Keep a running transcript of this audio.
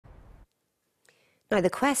Now, the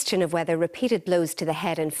question of whether repeated blows to the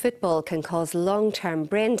head in football can cause long-term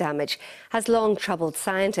brain damage has long troubled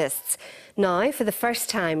scientists. Now, for the first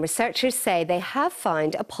time, researchers say they have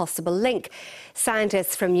found a possible link.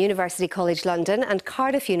 Scientists from University College London and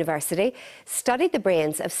Cardiff University studied the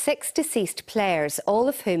brains of 6 deceased players, all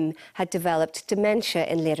of whom had developed dementia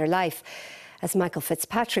in later life. As Michael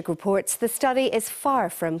Fitzpatrick reports, the study is far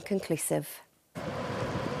from conclusive.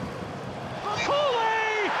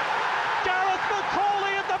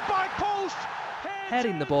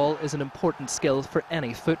 Heading the ball is an important skill for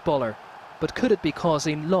any footballer, but could it be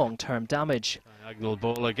causing long-term damage? Diagonal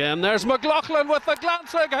ball again, there's McLaughlin with the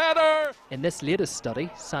glancing header! In this latest study,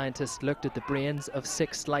 scientists looked at the brains of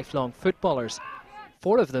 6 lifelong footballers.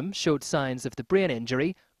 4 of them showed signs of the brain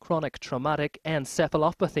injury, chronic traumatic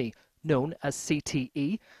encephalopathy, known as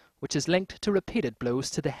CTE, which is linked to repeated blows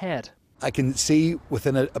to the head. I can see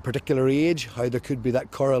within a particular age how there could be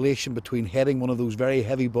that correlation between hitting one of those very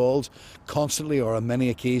heavy balls constantly or on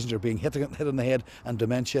many occasions, or being hit on the head, and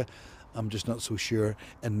dementia. I'm just not so sure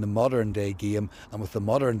in the modern day game and with the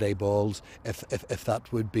modern day balls if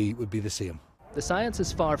that would be the same. The science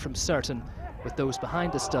is far from certain, with those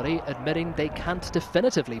behind the study admitting they can't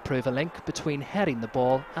definitively prove a link between heading the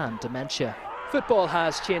ball and dementia. Football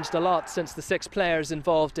has changed a lot since the 6 players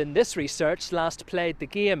involved in this research last played the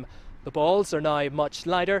game. The balls are now much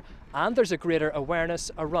lighter and there's a greater awareness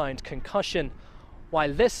around concussion.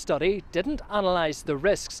 While this study didn't analyse the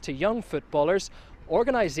risks to young footballers,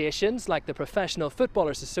 organisations like the Professional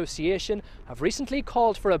Footballers Association have recently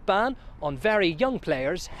called for a ban on very young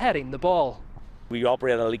players heading the ball. We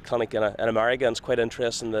operate a league clinic in America, and it's quite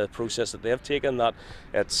interesting the process that they've taken, that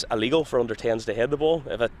it's illegal for under 10s to head the ball.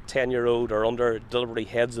 If a 10-year-old or under deliberately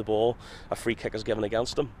heads the ball, a free kick is given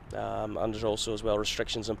against them. And there's also as well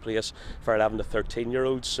restrictions in place for 11 to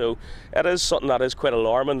 13-year-olds. So it is something that is quite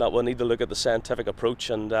alarming, that we need to look at the scientific approach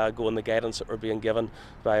and go on the guidance that we're being given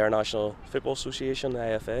by our National Football Association, the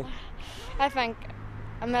IFA. I think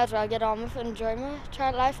I may as well get on with it and enjoy my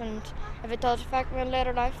child life, and if it does affect me in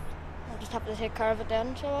later life, I just have to take care of it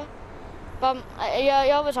then, so. But you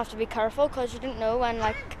always have to be careful, because you don't know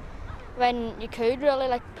when you could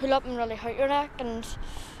really pull up and really hurt your neck, and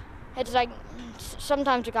it's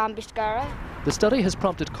sometimes it can be scary. The study has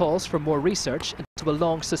prompted calls for more research into a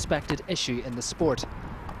long suspected issue in the sport.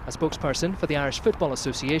 A spokesperson for the Irish Football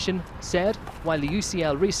Association said while the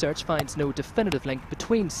UCL research finds no definitive link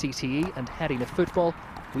between CTE and heading a football,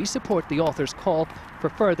 we support the author's call for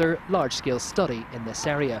further large-scale study in this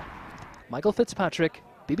area. Michael Fitzpatrick,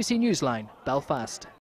 BBC Newsline, Belfast.